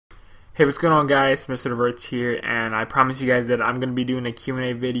Hey, what's going on, guys? MrTheRevertz here, and I promise you guys that I'm going to be doing a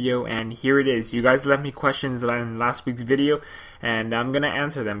Q&A video, and here it is. You guys left me questions in last week's video, and I'm going to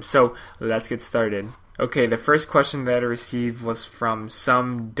answer them. So, let's get started. Okay, the first question that I received was from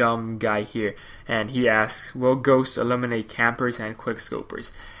some dumb guy here, and he asks, will Ghost eliminate campers and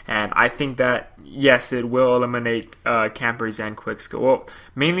quickscopers? And I think that, yes, it will eliminate campers and quickscopers. Well,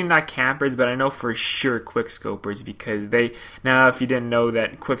 mainly not campers, but I know for sure quickscopers, because now if you didn't know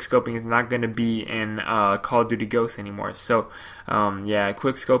that quickscoping is not going to be in Call of Duty Ghosts anymore. So, yeah,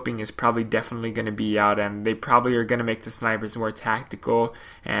 quickscoping is probably definitely going to be out, and they probably are going to make the snipers more tactical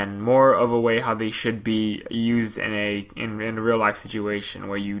and more of a way how they should be used in a real life situation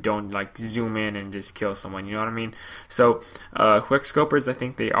where you don't like zoom in and just kill someone, you know what I mean? So quickscopers, I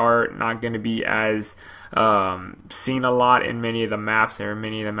think they are not going to be as seen a lot in many of the maps or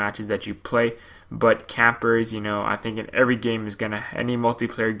many of the matches that you play. But campers, you know, I think in every game any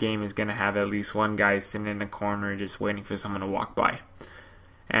multiplayer game is gonna have at least one guy sitting in the corner just waiting for someone to walk by.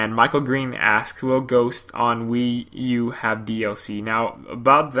 And Michael Green asks, will Ghost on Wii U have DLC? Now,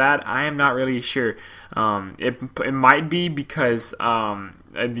 about that, I am not really sure. It might be because, you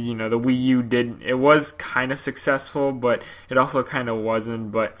know, the Wii U it was kind of successful, but it also kind of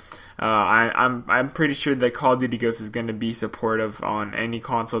wasn't. But I'm pretty sure that Call of Duty Ghosts is going to be supportive on any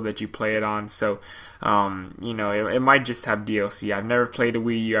console that you play it on. So, you know, it might just have DLC. I've never played a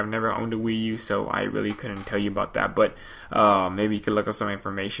Wii U. I've never owned a Wii U, so I really couldn't tell you about that. But maybe you could look up some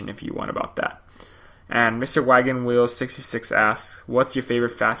information if you want about that. And Mr. Wagon Wheel 66 asks, what's your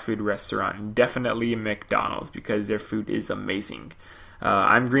favorite fast food restaurant? Definitely McDonald's, because their food is amazing.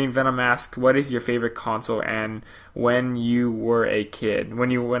 I'm Green Venom asks, what is your favorite console and when you were a kid?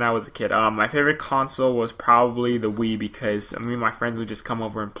 When I was a kid, my favorite console was probably the Wii, because me and my friends would just come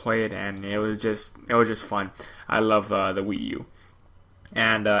over and play it, and it was just fun. I love the Wii U.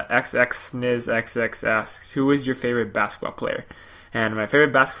 And XXNizXX asks, who is your favorite basketball player? And my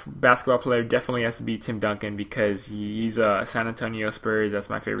favorite basketball player definitely has to be Tim Duncan, because he's San Antonio Spurs. That's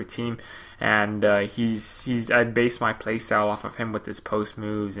my favorite team, and I base my play style off of him with his post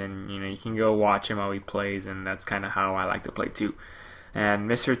moves, and you know, you can go watch him while he plays, and that's kind of how I like to play too. And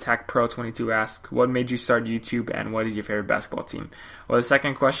Mr. Tech Pro 22 asks, what made you start YouTube and what is your favorite basketball team? Well, the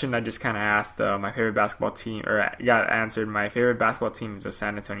second question I just kind of asked my favorite basketball team, or I got answered. My favorite basketball team is the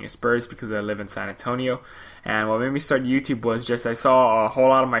San Antonio Spurs, because I live in San Antonio. And what made me start YouTube was just I saw a whole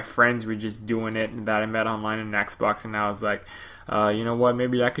lot of my friends were just doing it that I met online in Xbox, and I was like, you know what,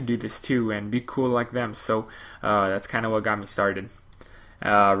 maybe I could do this too and be cool like them. So that's kind of what got me started.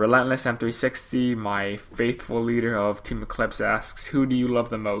 Relentless M360, my faithful leader of Team Eclipse, asks, who do you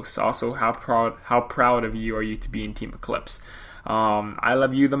love the most? Also, how proud of you are you to be in Team Eclipse? I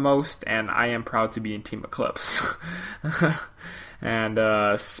love you the most, and I am proud to be in Team Eclipse. And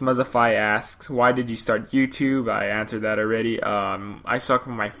Smuzzify asks, why did you start YouTube? I answered that already. I saw a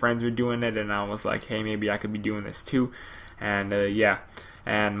couple of my friends were doing it, and I was like, hey, maybe I could be doing this too. And yeah.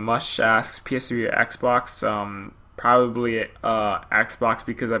 And Mush asks, PS3 or Xbox? Probably Xbox,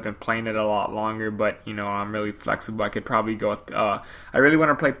 because I've been playing it a lot longer, but you know, I'm really flexible. I could probably go with I really want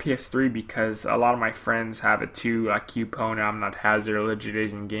to play PS3 because a lot of my friends have it too, like Qpone, I'm Not Hazard, Legit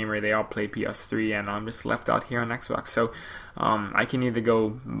Asian Gamer. They all play PS3, and I'm just left out here on Xbox. So I can either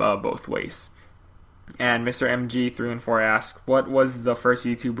go both ways. And Mr. MG314 asks, what was the first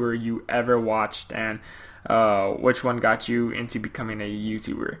YouTuber you ever watched, and which one got you into becoming a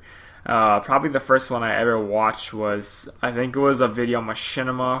YouTuber? Probably the first one I ever watched was, I think it was a video on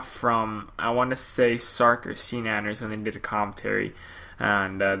Machinima from, I want to say Sark or CNanners, when they did a commentary,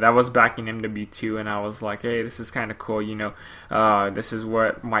 and that was back in MW2, and I was like, hey, this is kind of cool, you know, this is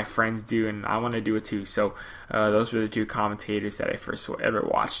what my friends do, and I want to do it too. So those were the two commentators that I first ever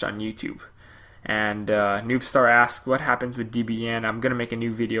watched on YouTube. And Noobstar asks, what happens with DBN? I'm going to make a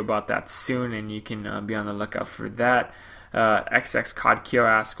new video about that soon, and you can be on the lookout for that. XX Codkill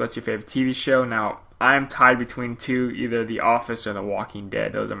asks, what's your favorite TV show? Now, I'm tied between two, either The Office or The Walking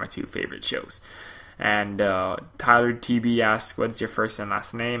Dead. Those are my two favorite shows. And Tyler TB asks, what is your first and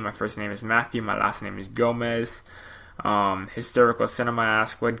last name? My first name is Matthew. My last name is Gomez. Hysterical Cinema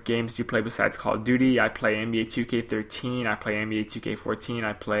asks, what games do you play besides Call of Duty? I play NBA 2K13. I play NBA 2K14.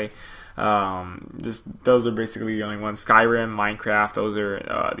 I play those are basically the only ones. Skyrim, Minecraft, those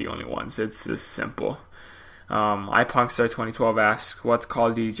are the only ones. It's just simple. iPunkster 2012 asks, what's Call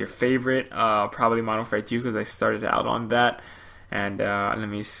of Duty your favorite? Probably Modern Warfare 2, because I started out on that. And let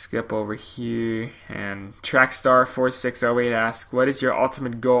me skip over here. And Trackstar4608 asks, what is your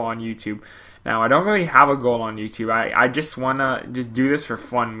ultimate goal on YouTube? Now, I don't really have a goal on YouTube. I just want to just do this for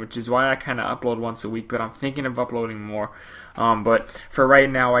fun, which is why I kind of upload once a week, but I'm thinking of uploading more. But for right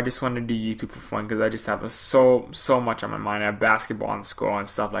now, I just want to do YouTube for fun because I just have so much on my mind. I have basketball in school and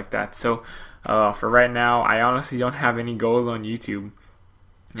stuff like that. So for right now, I honestly don't have any goals on YouTube.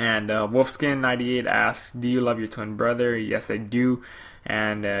 And Wolfskin98 asks, do you love your twin brother? Yes, I do.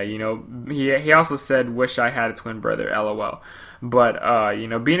 And you know, he also said, wish I had a twin brother, LOL. But you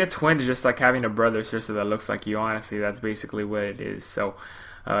know, being a twin is just like having a brother or sister that looks like you. Honestly, that's basically what it is. So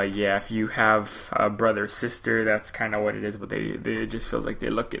yeah, if you have a brother or sister, that's kind of what it is. But they just feels like they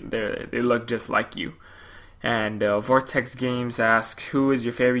look just like you. And Vortex Games asks, who is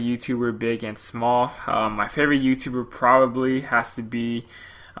your favorite YouTuber, big and small? My favorite YouTuber probably has to be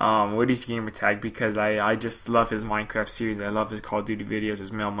Woody's Gamertag, because I just love his Minecraft series. I love his Call of Duty videos,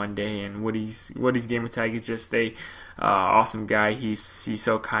 his Mail Monday, and Woody's Gamertag is just a awesome guy. He's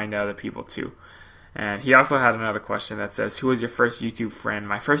so kind to other people too. And he also had another question that says, who was your first YouTube friend?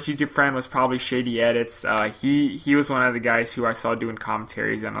 My first YouTube friend was probably Shady Edits. He was one of the guys who I saw doing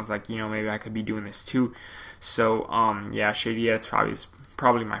commentaries, and I was like, you know, maybe I could be doing this too. So yeah, Shady Edits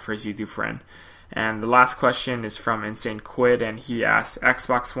probably my first YouTube friend. And the last question is from Insane Quid, and he asks,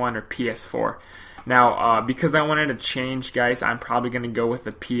 XboxOne or PS4? Now, because I wanted to change, guys, I'm probably going to go with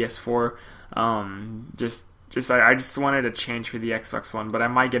the PS4. I just wanted to change for the Xbox One, but I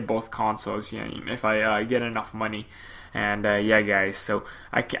might get both consoles, you know, if I get enough money. And yeah, guys, so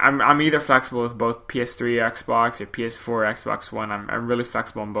I'm either flexible with both PS3 Xbox or PS4 Xbox One. I'm really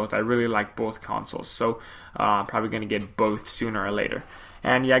flexible on both. I really like both consoles, so I'm probably gonna get both sooner or later.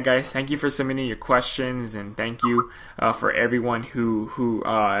 And yeah, guys, thank you for submitting your questions, and thank you for everyone who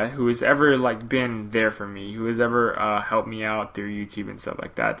has ever like been there for me, who has ever helped me out through YouTube and stuff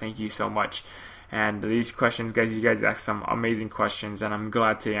like that. Thank you so much. And these questions, guys, you guys asked some amazing questions, and I'm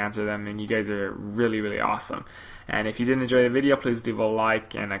glad to answer them, and you guys are really awesome. And if you did enjoy the video, please leave a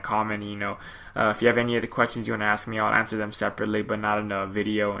like and a comment. You know, if you have any other questions you want to ask me, I'll answer them separately, but not in a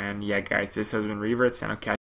video. And yeah, guys, this has been Revertz, and I'll catch